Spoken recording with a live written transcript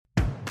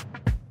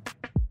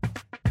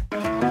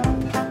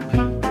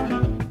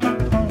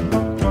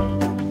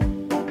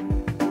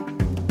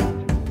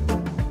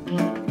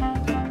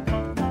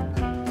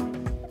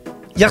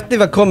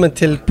Hjertelig velkommen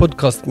til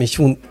podcast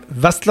Mission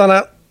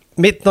Vestlandet.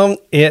 Mitt navn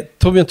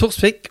Torbjørn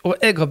Torsvik, og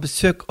jeg har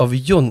besøk av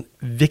Jon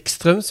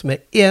Wikstrøm, som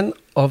en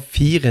av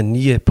 4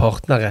 nye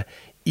partnere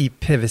i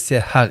PwC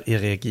her i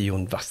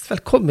Region Vest.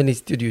 Velkommen i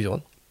studio,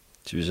 Jon.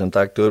 Tusen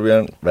takk,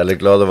 Torbjørn. Veldig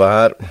glad å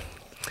være her.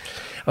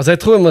 Altså,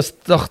 jeg tror jeg må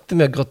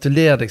starte med å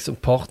gratulere deg som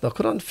partner.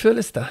 Hvordan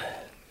føles det?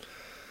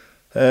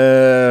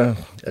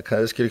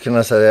 Jag skulle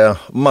kunna säga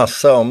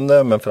massa om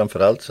det, men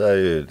framförallt så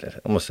jag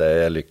måste säga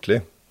jag är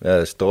lycklig. Jag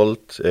är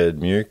stolt,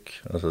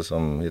 ödmjuk, alltså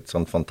som i ett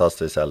sånt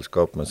fantastiskt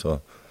sällskap med så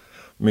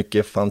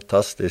mycket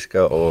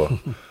fantastiska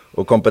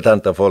och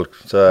kompetenta folk.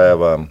 Så jag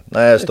bara, nej,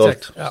 jag är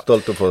stolt,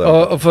 stolt att få det.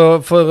 Og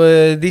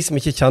for de som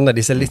ikke kjenner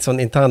disse litt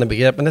sånn interne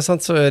begrepene,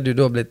 sant, så du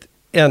da blitt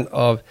en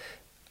av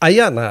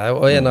eierne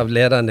og en av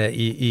lederne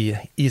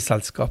i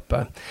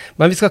selskapet.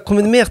 Men vi skal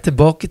komme mer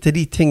tilbake til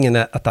de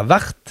tingene etter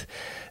hvert.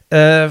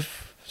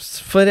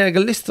 For jeg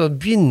har lyst til å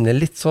begynne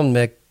litt sånn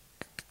med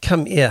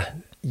hvem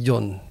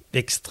Jon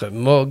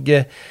Wikstrøm, og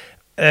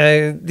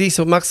de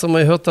som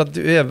oppmerksomme har hørt at du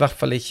i hvert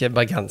fall ikke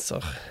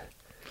bergenser.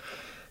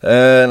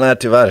 Nej,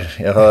 tyvärr.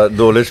 Jag har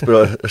dåligt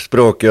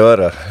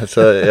språköra. Så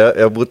jag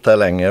har bott här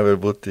länge. Jag har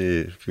bott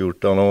i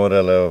 14 år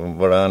eller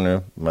vad det är nu.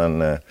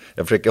 Men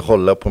jag försöker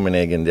hålla på min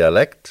egen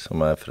dialekt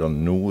som är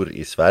från nord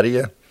i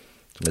Sverige.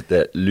 Som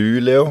heter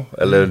Luleå.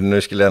 Eller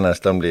nu skulle jag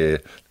nästan bli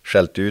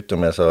skällt ut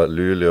om jag sa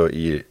Luleå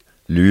i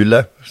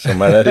Lule,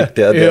 som är den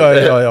riktiga.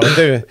 Ja.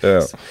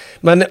 Ja.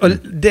 Men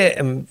det,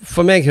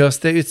 for meg høres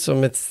det ut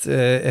som et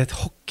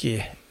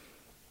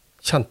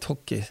kjent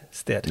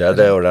hockeysted. Ja,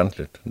 det är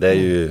ordentligt. Det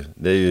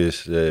är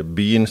ju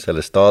byns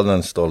eller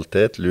stadens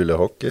stolthet, Luleå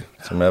Hockey,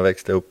 som jag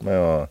växte upp med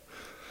och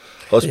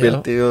har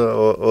spelat i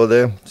och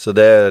det. Så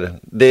det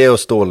är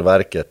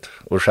stålverket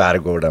och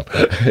skärgården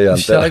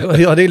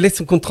egentligen. Ja, det är litt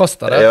som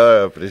kontraster der.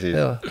 Ja, precis.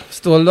 Ja.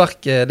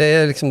 Stålverket,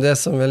 det liksom det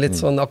som litt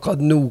sånn akkurat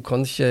nå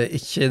kanskje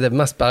ikke det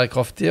mest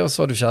bærekraftige, og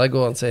så har du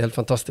skjærgården som helt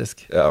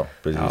fantastisk. Ja,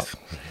 precis. Ja.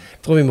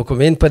 Jeg tror vi må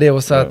komme inn på det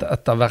også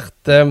etter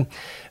hvert.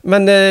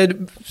 Men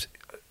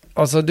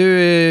alltså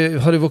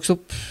har du vuxit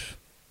upp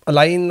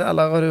alene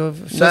eller har du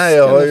Nej,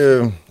 jag har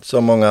ju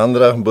som många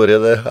andra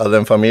hade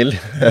en familj,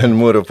 en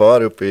mor och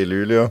far uppe i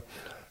Luleå.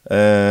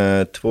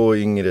 2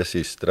 yngre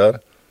systrar.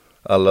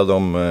 Alla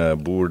de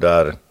bor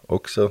där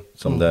också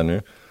som det är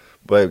nu.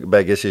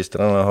 Bägge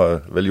systrarna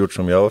har väl gjort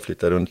som jag och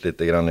flyttat runt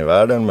lite grann i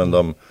världen,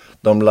 men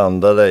de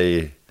landade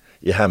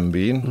i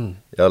hembyn.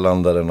 Jag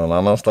landade någon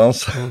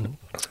annanstans.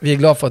 Vi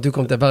glad for at du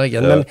kom til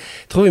Bergen, men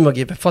tror vi må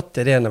gripe fatt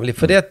i det nemlig,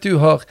 for det at du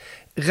har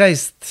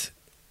reist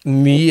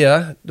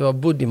mye, du har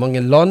bodd i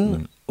mange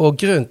land, og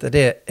grunnen til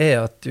det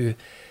at du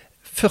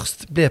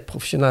først ble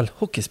professionell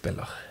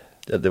hockeyspiller.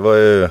 Ja, det var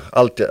ju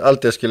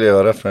allt jag skulle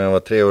göra från jag var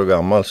 3 år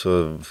gammal,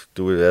 så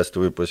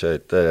stod jag på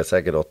köjte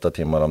säkert 8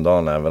 timmar om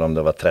dagen, även om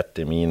det var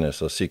 30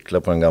 minus, och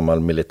cykla på en gammal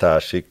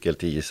militärcykel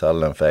till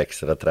ishallen för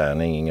extra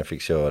träning. Ingen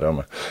fick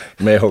köra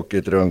med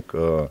hockeytrunk,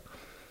 och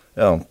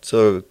ja,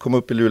 så kom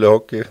upp i Luleå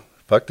Hockey.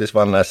 Faktiskt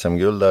vann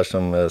SM-guld där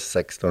som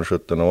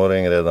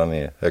 16-17-åring redan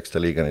i högsta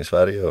ligan i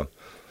Sverige.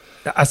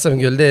 Ja,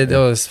 SM-guld, det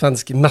då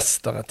svensk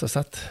mästare rätt och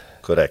sett.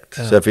 Korrekt.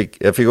 Ja. Så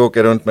jag fick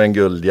åka runt med en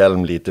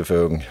guldhjälm lite för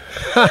ung.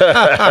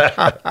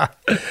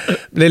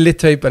 Blev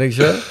lite höj på dig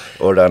själv?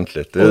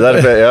 Ordentligt. Det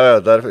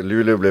är därför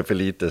Luleå blev för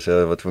lite, så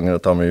jag var tvungen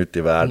att ta mig ut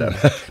i världen.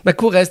 Men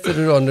hvor reiste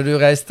du då när du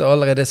reiste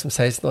allerede som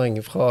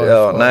 16-åring från?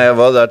 Ja, nej, jag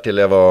var där till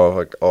jag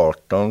var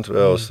 18 tror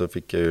jag, och så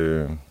fick jag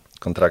ju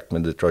kontrakt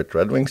med Detroit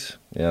Red Wings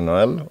i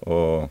NHL.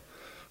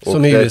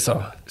 Som i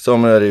USA?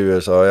 Som är i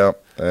USA, ja.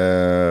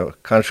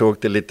 Kanske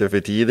åkte lite för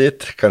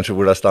tidigt. Kanske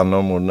borde stanna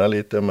och modna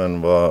lite,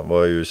 men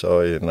var i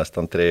USA i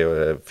nästan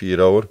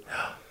 3-4 år.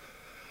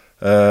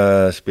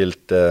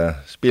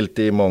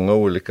 Spilte i många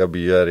olika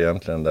byar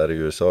egentligen där i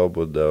USA,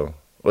 bodde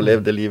och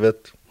levde livet.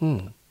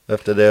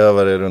 Efter det har jag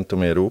varit runt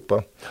om i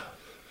Europa.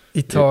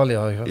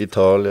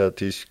 Italien,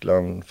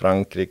 Tyskland,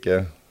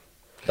 Frankrike,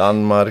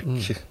 Danmark.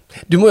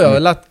 Du må jo ha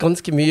lært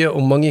ganske mye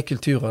om mange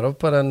kulturer då,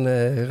 på den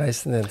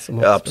reisen din. Som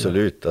ja,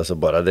 absolut. Alltså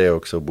bara det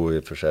också att bo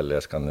i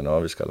olika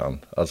skandinaviska land.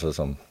 Alltså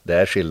som, det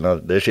är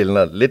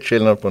skillnad. Lite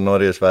skillnad på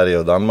Norge, Sverige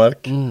och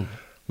Danmark.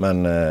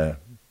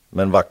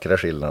 Men vackra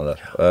skillnader.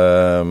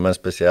 Men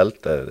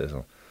speciellt är det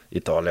så.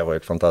 Italien var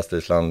ett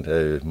fantastiskt land. Jag är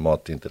ju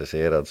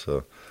matintresserad,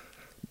 så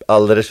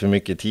alldeles för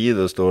mycket tid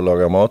att stå och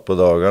laga mat på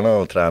dagarna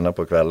och träna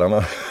på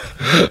kvällarna.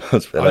 Ja,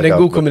 det är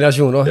en god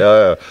kombination då.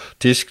 Ja.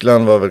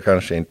 Tyskland var väl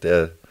kanske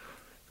inte...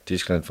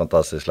 Tyskland är ett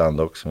fantastiskt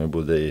land också. Vi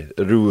bodde i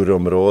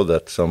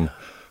Ruhrområdet som,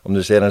 om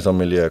du ser en sån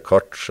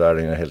miljökart så är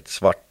den helt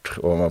svart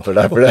ovanför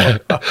där.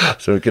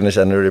 Så du kunde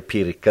känna hur det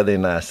pirkade i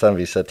näsan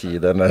vissa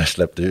tider när det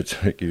släppte ut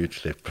så mycket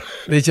utslipp.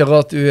 Det är inte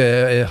rart du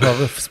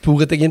har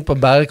sporet dig in på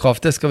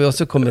bærekraft. Det ska vi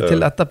också komma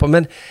till etterpå.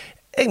 Men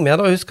jag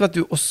menar, jag husker att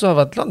du också har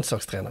varit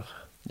landslagstränare.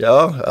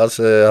 Ja,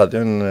 alltså jag hade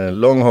ju en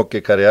lång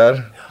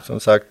hockeykarriär som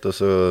sagt, och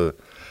så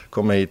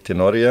kom jag hit till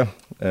Norge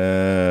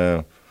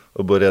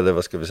och började,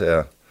 vad ska vi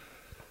säga,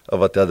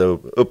 av att jag hade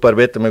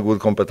upparbetat med god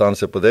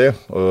kompetens på det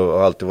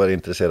och alltid varit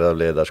intresserad av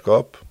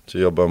ledarskap. Så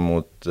jag jobbade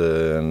mot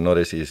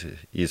Norges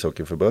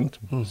ishockeyförbund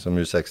som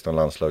U16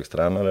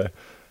 landslagstränare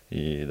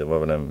det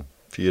var väl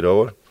 4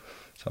 år.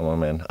 Samma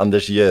med en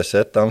Anders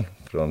Jösettan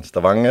från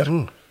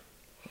Stavanger.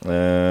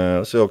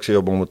 Så jag också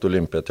jobbat mot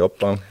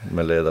Olympiatoppen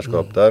med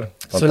ledarskap där.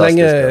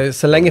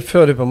 Så länge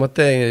før du på en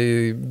måte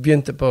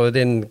begynte på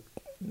din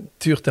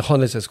tur til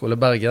Handelshøyskolen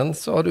Bergen,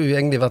 så har du jo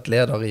egentlig vært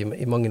leder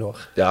i mange år.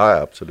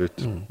 Ja,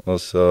 absolut.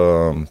 Och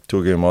så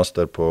tog jag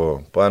master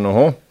på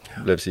NHH,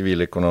 blev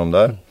civilekonom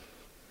där.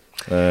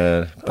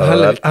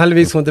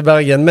 Heldigvis kom til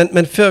Bergen,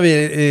 men før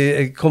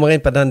vi kommer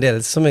inn på den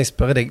delen, så må jeg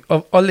spørre deg,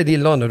 av alle de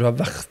landene du har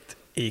vært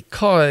i,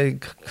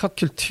 hva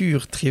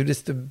kultur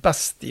trivdes du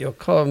best i,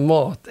 og hva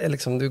mat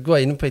liksom, du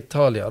går inn på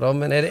Italia da,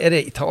 men er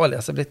det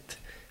Italia som har blitt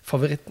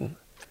favoritten?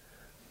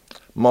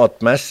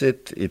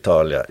 Matmässigt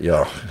Italia,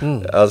 ja.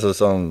 Alltså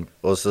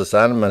och så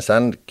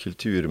sen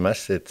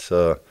kulturmässigt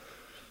så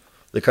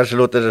det kanske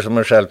låter som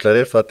en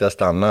självklarhet för att jag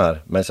stannar,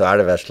 men så är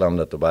det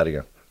Västlandet och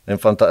Bergen. Det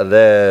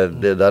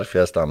är därför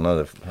jag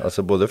stannade.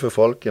 Alltså både för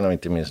folken och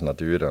inte minst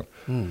naturen.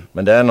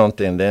 Men det är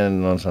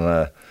någon sån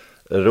här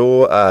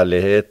rå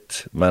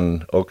ärlighet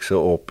men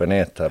också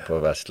öppenhet här på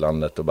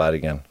Västlandet och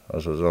Bergen.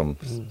 Alltså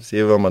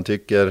ser vad man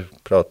tycker,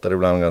 pratar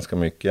ibland ganska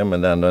mycket,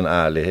 men det är ändå en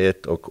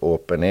ärlighet och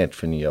öppenhet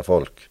för nya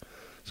folk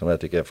som jag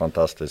tycker är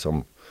fantastiskt,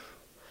 som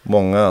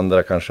många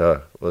andra kanske,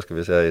 vad ska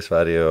vi säga, i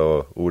Sverige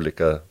och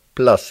olika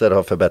platser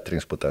har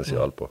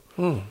förbättringspotential på.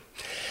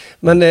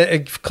 Men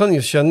jeg kan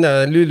jo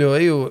skjønne, Luleå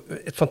er jo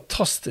et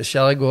fantastisk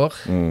skjærgård,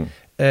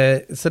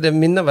 så det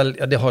minner vel,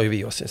 ja det har jo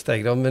vi også synes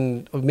jeg da,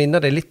 men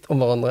minner det litt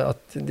om hverandre,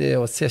 at det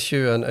å se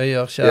sjøen,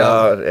 øyer, skjær?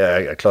 Ja,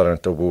 jag klarar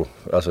inte att bo,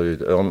 alltså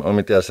om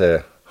inte jag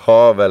ser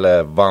hav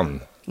eller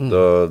vann,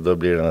 då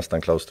blir det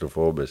nästan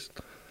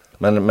klaustrofobiskt.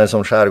 Men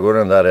som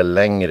skärgården där är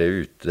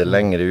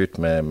längre ut,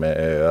 med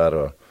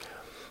öar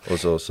och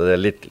så det är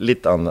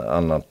lite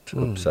annat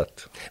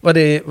uppsätt.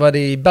 Var det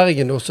i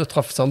Bergen du också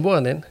träff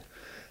samboeren din?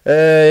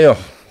 Ja,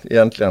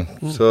 egentligen.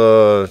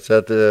 Så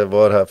att det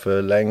var här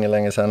för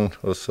länge sedan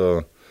och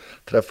så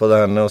träffade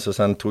henne och så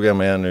sen tog jag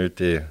med henne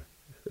ut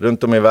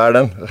runt om i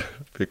världen.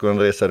 Fick hon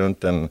resa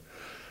runt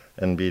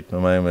en bit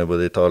med mig med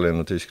både Italien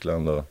och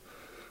Tyskland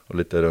och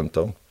lite runt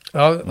om.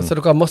 Ja, så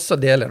du har masse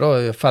deler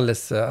då,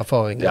 felles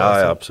erfaring?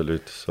 Ja,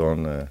 absolut. Så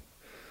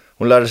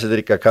hon lärde sig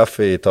dricka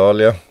kaffe i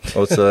Italien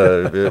och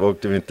så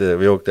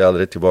vi åkte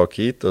aldrig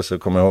tillbaka hit, och så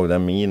kommer jag ihåg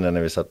den minen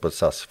när vi satt på ett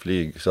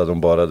SAS-flyg, så hade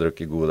de bara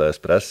druckit goda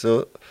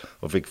espresso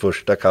och fick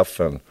första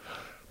kaffen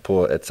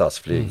på ett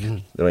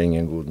SAS-flyg. Det var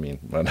ingen god min.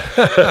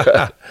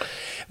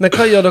 Men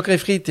hva gjør dere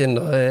i fritiden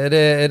da?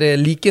 Er det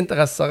like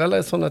interesser,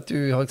 eller er det sånn at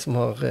du liksom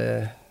har,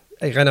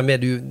 jeg regner med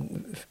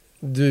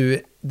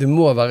du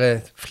må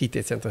være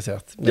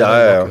fritidsinteressert?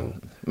 Ja.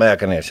 Men jag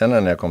kan erkänna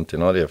när jag kom till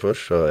Norge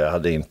först så jag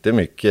hade inte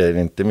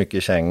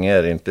mycket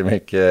kängor, inte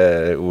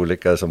mycket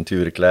olika som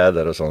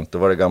turkläder och sånt. Det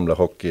var det gamla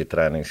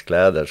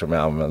hockeyträningskläder som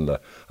jag använde.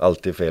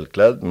 Alltid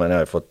felklädd, men jag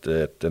har fått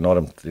ett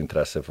enormt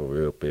intresse för att vara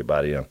uppe i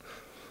bergen.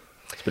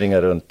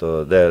 Springa runt,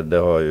 och det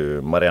har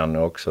ju Marianne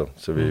också,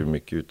 så vi är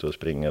mycket ute och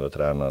springer och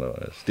tränar och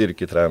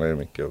styrketränar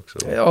mycket också.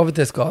 Av och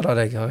till skadar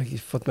dig, har jag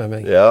fått med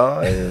mig.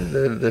 Ja,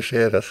 det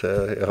sker. Alltså,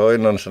 jag har ju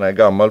någon sån här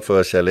gammal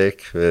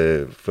förkärlek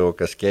för att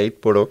åka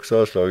skateboard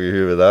också, och slagit i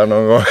huvudet där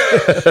någon gång.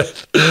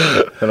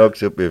 Men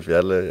också uppe i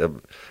fjället.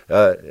 Jag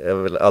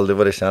har väl aldrig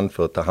varit känd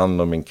för att ta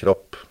hand om min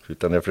kropp,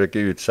 utan jag försöker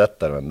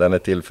utsätta den. Den är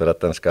till för att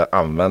den ska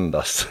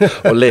användas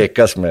och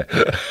lekas med.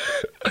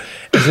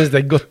 Jag syns det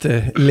är gott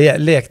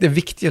lek. Det är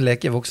viktigt att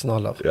leka i vuxen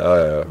ålder. Ja.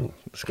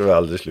 Det ska vi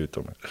aldrig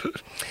sluta med.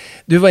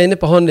 Du var inne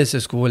på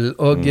Handelshøyskolen,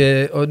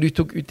 og du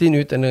tok din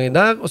utdanning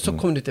der, og så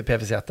kom du til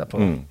PwC etterpå.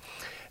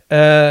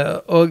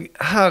 Og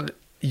her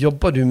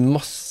jobber du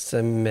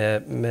masse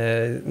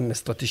med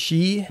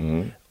strategi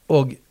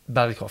og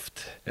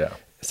bærekraft. Ja.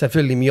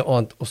 Selvfølgelig mye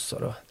annet også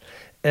da.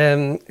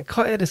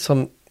 Hva er det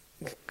som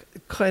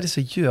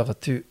gjør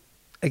at du,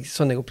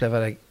 sånn jeg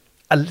opplever deg,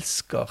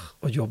 elsker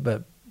å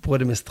jobbe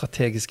både med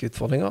strategiska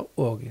utfordringar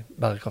och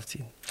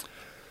bärkraftsyn?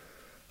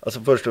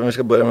 Alltså först om vi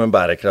ska börja med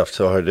bärkraft,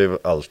 så har det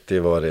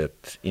alltid varit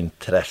ett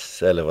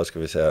intresse, eller vad ska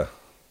vi säga.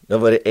 Det har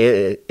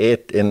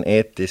varit en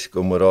etisk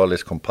och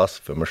moralisk kompass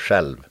för mig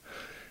själv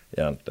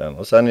egentligen.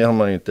 Och sen har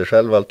man ju inte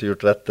själv alltid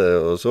gjort rätt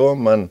och så,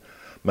 men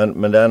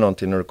det är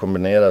någonting när du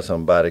kombinerar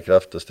som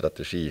bärkraft och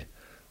strategi.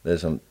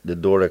 Det är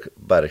då det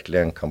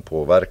verkligen kan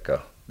påverka.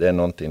 Det är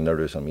någonting när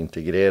du som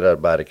integrerar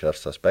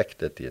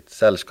bärkraftsaspektet i ett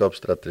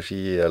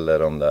sällskapsstrategi,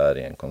 eller om det är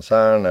i en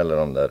koncern, eller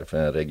om det är för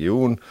en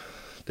region.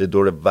 Det är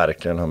då det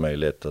verkligen har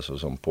möjlighet alltså,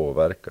 som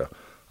påverka.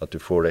 Att du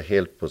får det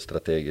helt på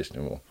strategisk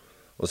nivå.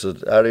 Och så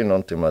är det ju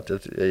någonting med att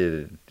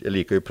jag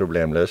likar ju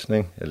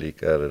problemlösning. Jag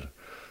likar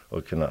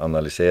att kunna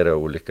analysera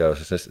olika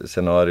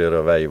scenarier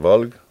och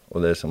vägvalg.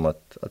 Och det är som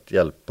att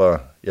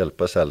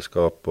hjälpa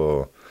sällskap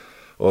och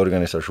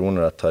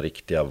organisationer att ta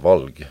riktiga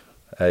valg.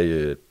 Är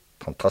ju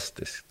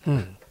fantastiskt.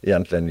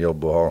 Egentligen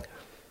jobb att ha.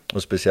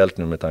 Och speciellt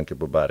nu med tanke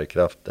på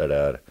bärkraft, där det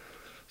är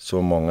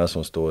så många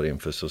som står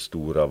inför så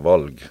stora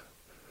valg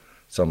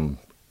som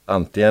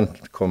antingen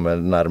kommer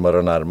närmare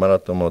och närmare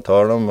att de må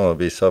ta dem,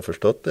 och vissa har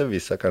förstått det,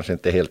 vissa kanske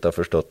inte helt har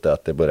förstått det,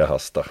 att det börjar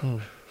hasta.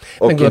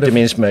 Och inte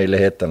minst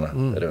möjligheterna.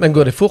 Men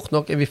går det fort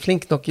nok? Vi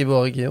flink nok I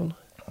vår region?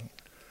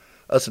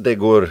 Alltså det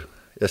går,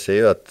 jag ser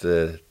ju att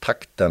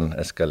takten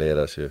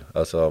eskaleras ju,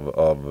 alltså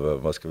av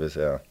vad ska vi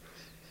säga,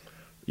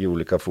 I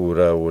olika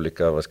fora,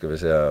 olika, vad ska vi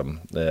säga,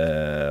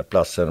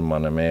 platser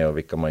man är med och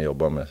vilka man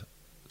jobbar med,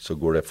 så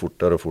går det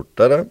fortare och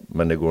fortare,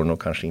 men det går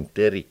nog kanske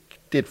inte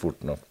riktigt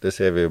fort nog. Det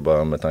ser vi ju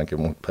bara med tanke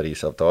mot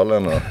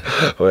Parisavtalen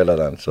och hela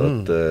den. Så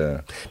att,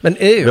 men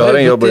EU vi har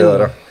en jobb att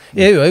göra.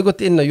 EU har jo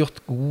gått inn og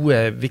gjort gode,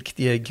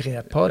 viktige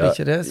grep, har det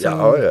ikke det? Som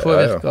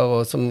påvirker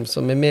og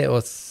som med å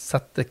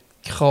sette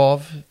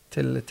krav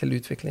til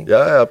utvikling.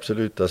 Ja,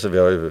 absolut. Alltså vi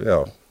har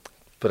ju,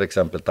 för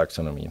exempel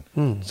taxonomin,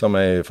 som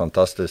är ju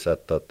fantastiskt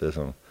sätt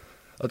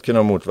att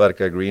kunna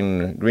motverka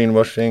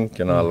greenwashing,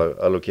 kunna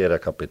allokera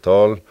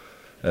kapital,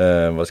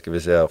 vad ska vi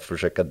säga,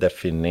 försöka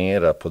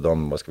definiera på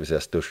de, vad ska vi säga,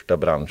 största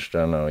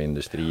branscherna och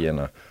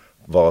industrierna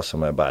vad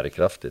som är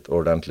bärkraftigt,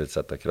 ordentligt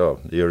sätta krav.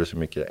 Det gör det så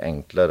mycket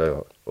enklare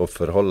att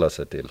förhålla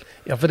sig till.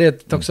 Ja, för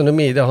det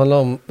taxonomi, det handlar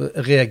om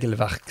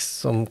regelverk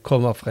som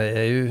kommer från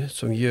EU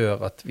som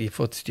gör att vi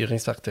får ett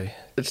styrningsverktyg.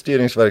 Ett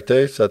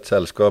styrningsverktyg så att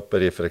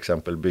sällskaper I för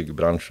exempel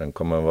byggbranschen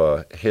kommer att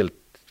vara helt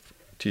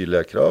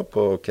tydliga krav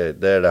på okej,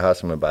 det är det här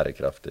som är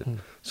bärkraftigt.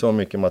 Så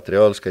mycket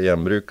material ska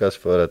jämbrukas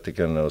för att det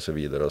kunna och så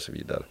vidare och så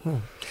vidare.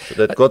 Så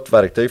det är ett gott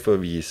verktyg för att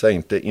visa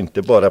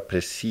inte bara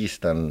precis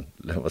den,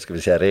 vad ska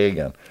vi säga,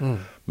 regeln.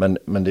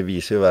 Men det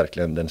visar ju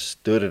verkligen den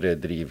större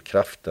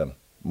drivkraften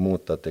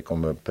mot att det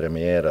kommer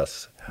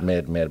premieras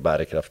med mer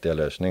bärkraftiga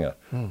lösningar.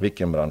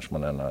 Vilken bransch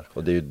man än är.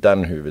 Och det är ju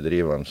den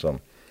huvuddrivaren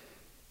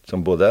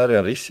som både är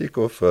en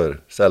risiko för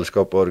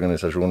sällskap och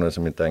organisationer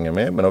som inte hänger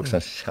med, men också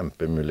en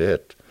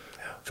kämpemöjlighet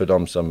för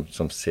de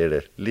som ser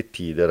det lite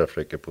tidigare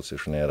försöker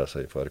positionera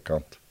sig I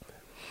förkant.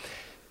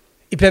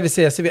 I PwC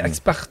så är vi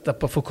experter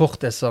på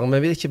förkortelser,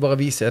 men vi inte bara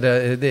visar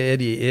det, det är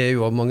de I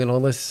EU och många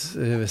andra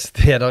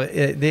steder.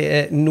 Det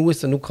är något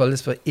som nu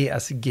kallas för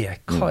ESG.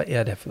 Vad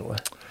är det för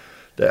något?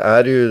 Det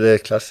är ju det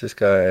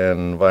klassiska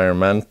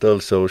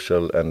environmental,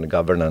 social and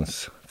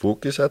governance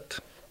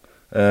fokuset.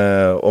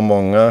 Och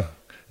många,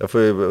 jag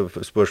får ju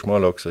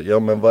spörsmål också, ja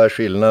men vad är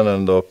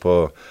skillnaden då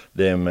på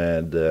det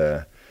med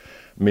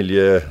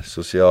miljö,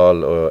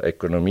 social och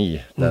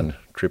ekonomi, den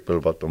triple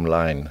bottom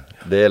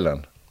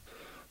line-delen.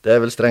 Det är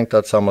väl strängt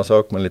att samma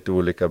sak med lite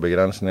olika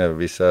begränsningar.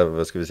 Vissa,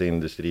 vad ska vi säga,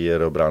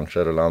 industrier och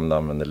branscher och land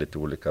använder lite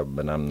olika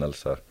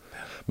benämnelser.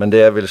 Men det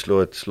jag vill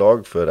slå ett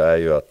slag för är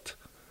ju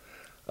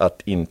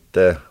att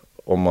inte,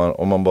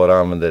 om man bara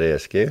använder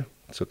ESG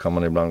så kan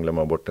man ibland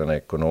glömma bort den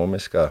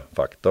ekonomiska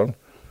faktorn.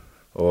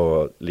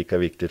 Och lika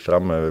viktigt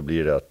framöver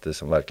blir det att det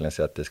som verkligen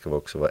säger att det ska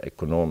också vara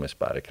ekonomiskt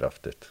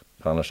bärkraftigt.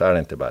 För annars är det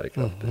inte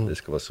bärkraftigt. Det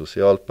ska vara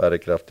socialt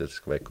bärkraftigt, det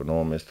ska vara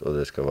ekonomiskt och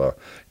det ska vara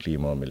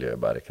klimat- och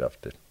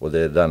miljöbärkraftigt. Och det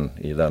är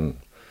I den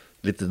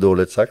lite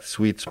dåligt sagt,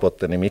 sweet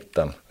spoten I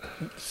mitten.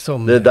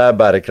 Det är där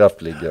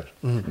bärkraft ligger.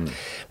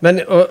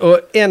 Men och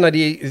en av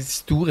de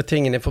stora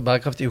tingene for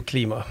bærekraft jo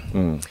klima.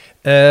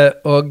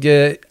 Og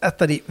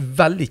et av de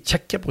veldig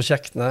kjekke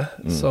prosjektene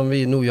som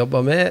vi nå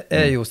jobber med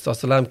jo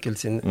Statoil Lemkil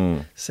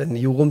sin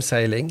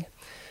jordomseiling,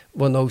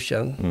 One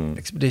Ocean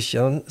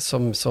Expedition,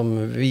 som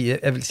vi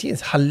jeg vil si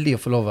heldig å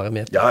få lov å være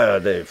med på. Ja,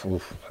 det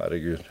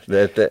herregud. Det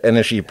är ett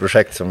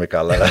energiprojekt som vi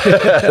kallar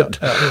det.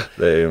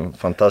 Det är ju en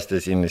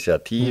fantastisk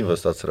initiativ och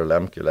Statoil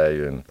Lemkil är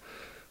ju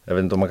jag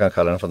vet inte om man kan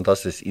kalla det en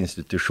fantastisk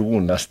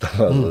institution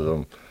nästan.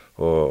 Alltså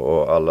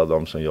och alla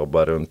de som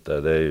jobbar runt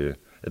det. Det är ju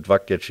ett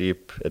vackert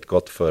skip, ett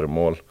gott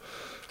föremål.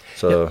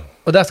 Så, ja,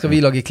 och där ska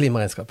vi lage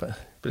klimaregnskapet.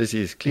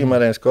 Precis,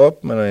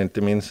 klimaregnskap, men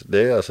inte minst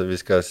det. Alltså vi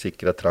ska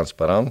sikra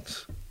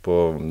transparens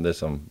på det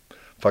som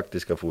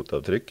faktiska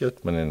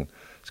fotavtrycket, men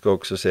ska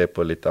också se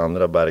på lite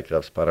andra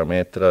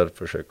bärkraftsparametrar,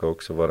 försöka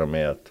också vara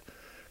med att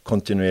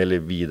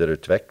kontinuerligt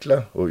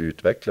vidareutveckla och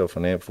utveckla och få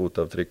ner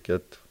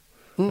fotavtrycket,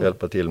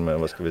 hjälpa till med,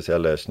 vad ska vi säga,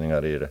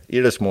 lösningar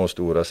i det små och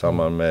stora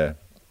samman med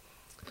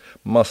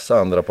massa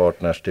andra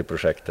partners till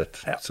projektet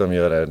som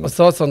gör det. Och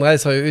Statsråden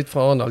reiser ju ut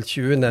från Arendal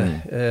 20.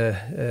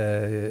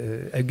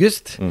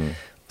 august.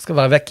 Skal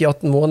være vekk I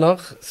 18 måneder,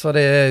 så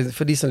det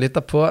for de som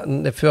lytter på,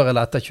 det før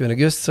eller etter 20.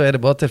 august, så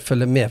det bare til å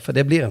følge med, for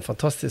det blir en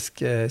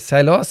fantastisk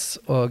seilas,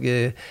 og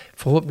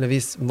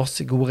forhåpentligvis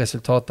masse gode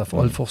resultater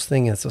for all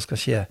forskningen som skal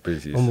skje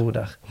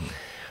ombord der.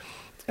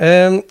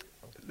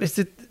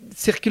 Hvis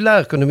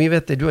sirkulær økonomi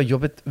vet jeg, du har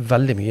jobbet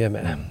veldig mye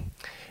med.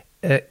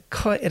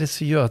 Hva det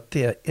som gjør at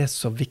det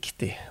så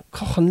viktig?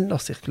 Hva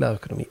handler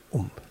sirkulær økonomi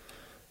om?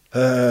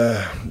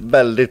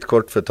 Väldigt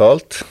kort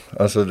förtalt.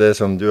 Alltså det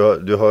som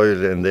du har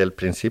ju en del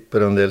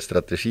principer och en del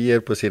strategier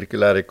på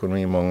cirkulär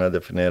ekonomi. Många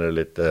definierar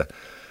lite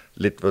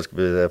vad ska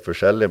vi säga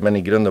försäljning. Men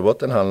I grund och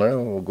botten handlar det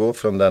om att gå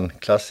från den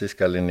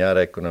klassiska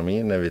linjära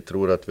ekonomin när vi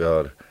tror att vi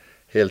har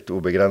helt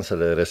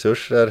obegränsade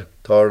resurser,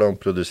 tar dem,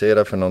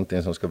 producerar för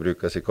någonting som ska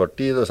brukas I kort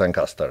tid och sen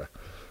kastar det.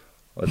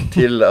 Och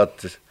till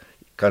att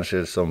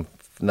kanske som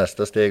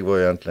nästa steg var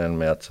egentligen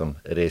med att som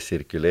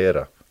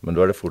recirkulera. Men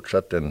då är det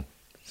fortsatt en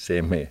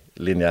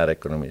semi-linjær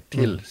økonomi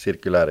til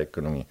sirkulær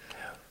økonomi.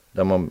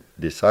 Der man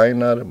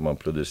designer, man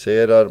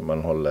produserer,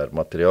 man håller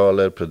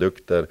materialer,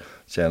 produkter,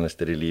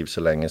 tjänster i liv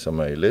så länge som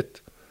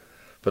möjligt.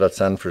 För att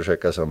sen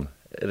försöka som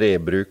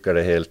rebruka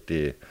det helt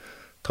i,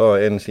 ta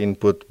ens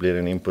input, blir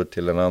en input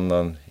till en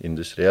annan,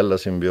 industriella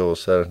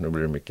symbioser, nu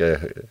blir det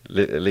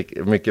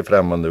mycket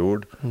främmande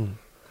ord.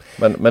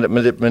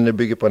 Men det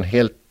bygger på en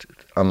helt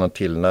annan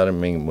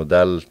tillnärmning,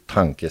 modell,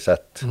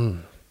 tankesätt,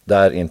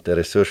 där inte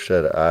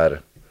resurser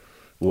är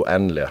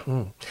uendelige.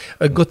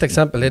 Et godt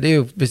eksempel det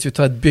jo, hvis du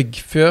tar et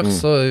bygg før,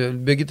 så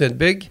bygget du et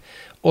bygg,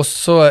 og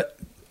så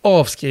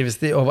avskrives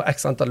det over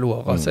x antall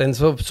år. Altså en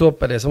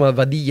såpe det som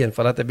verdien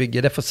for dette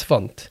bygget, det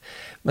forsvant.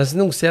 Mens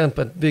nå ser en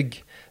på et bygg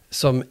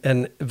som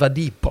en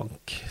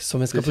verdibank,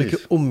 som en skal bruke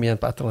om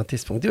igjen på et eller annet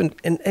tidspunkt. Det er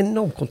jo en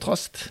enorm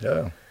kontrast.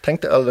 Ja.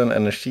 Tenk deg all den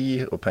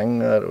energi og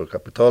penger og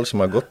kapital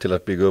som har gått til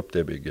å bygge opp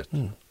det bygget.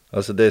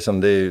 Altså det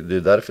är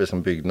därför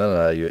som byggnaden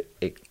är ju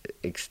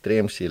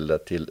extremkilda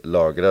till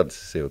lagrad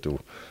CO2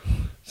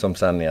 som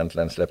sen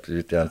egentligen släpps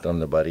ut egentligen om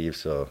det bara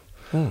rivs och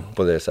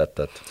på det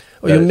sättet.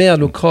 Och ju mer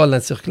lokal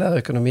en cirkulär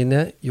ekonomin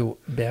är, ju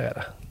bättre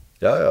det.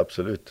 Ja,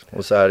 absolut.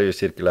 Och så är det ju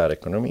cirkulär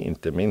ekonomi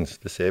inte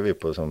minst. Det ser vi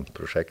på som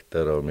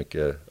projekter och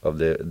mycket av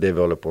det vi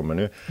håller på med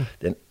nu.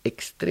 Det är en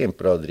extremt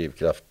bra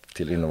drivkraft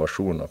till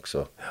innovation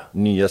också.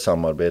 Nya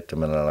samarbeten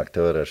mellan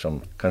aktörer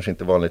som kanske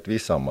inte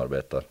vanligtvis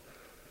samarbetar.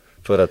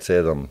 För att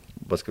se dem,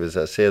 vad ska vi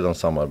säga, se de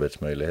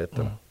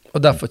samarbetsmöjligheterna.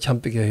 Och därför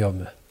kjempegøy jobb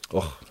med.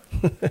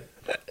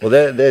 Och det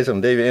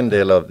är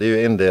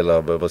ju en del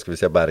av vad ska vi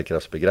säga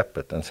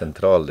bærekraftsbegreppet, en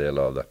central del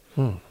av det.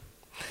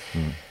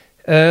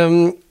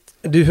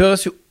 Du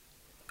høres jo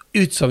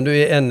ut som du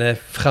er en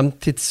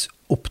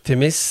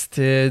fremtidsoptimist.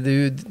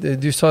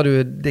 Du sa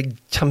det er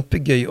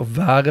kjempegøy å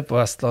være på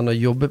Vestland og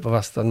jobbe på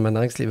Vestland med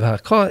næringslivet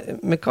her.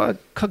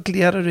 Hva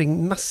gleder du deg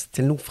mest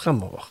til nå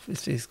fremover,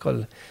 hvis vi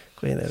skal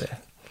gå inn i det?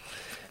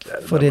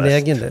 For din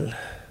egen del.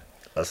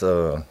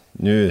 Alltså,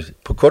 nu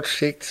på kort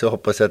sikt så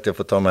hoppas jag att jag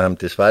får ta mig hem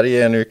till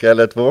Sverige en uke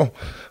eller två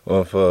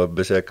och få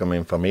besöka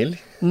min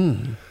familj.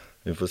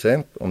 Vi får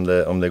se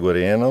om det går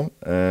igenom.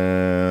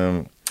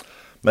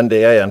 Men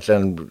det är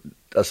egentligen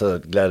alltså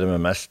gläder mig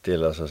mest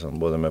till alltså som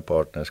både med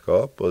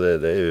partnerskap och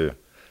det är ju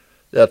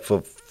det att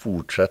få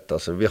fortsätta.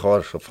 Alltså vi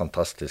har så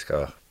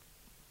fantastiska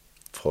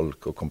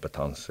folk och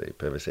kompetenser i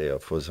PVC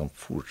och få som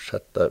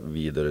fortsätta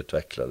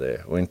vidareutveckla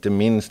det. Och inte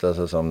minst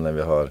alltså som när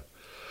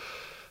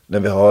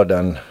vi har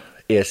den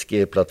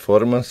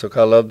ESG-plattformen så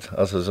kallad,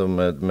 alltså som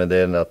med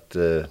det att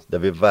där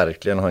vi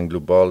verkligen har en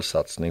global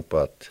satsning på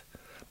att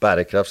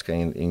bärkraft ska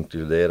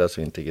inkluderas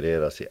och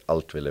integreras i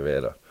allt vi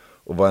levererar.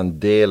 Och vara en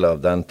del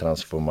av den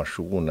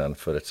transformationen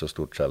för ett så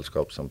stort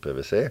sällskap som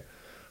PVC.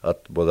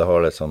 Att både ha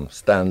det som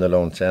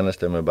standalone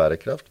tjänster med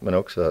bärkraft, men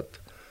också att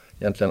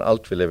egentligen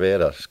allt vi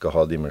levererar ska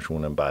ha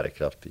dimensionen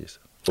bärkraft i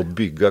sig. Och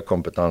bygga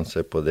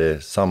kompetenser på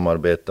det,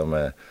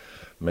 samarbeta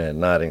med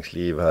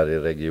näringsliv här i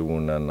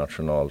regionen,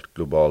 nationalt,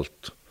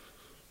 globalt.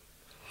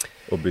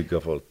 Og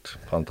bygge folk.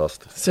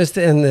 Fantastisk. Synes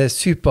det er en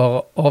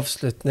super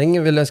avslutning.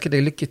 Jeg vil ønske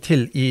deg lykke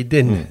til i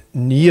din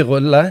nye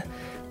rolle.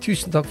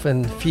 Tusen takk for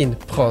en fin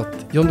prat,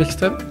 Jon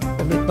Wikström.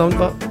 Og mitt navn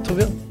var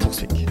Torbjørn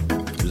Torsvik.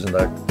 Tusen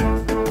takk.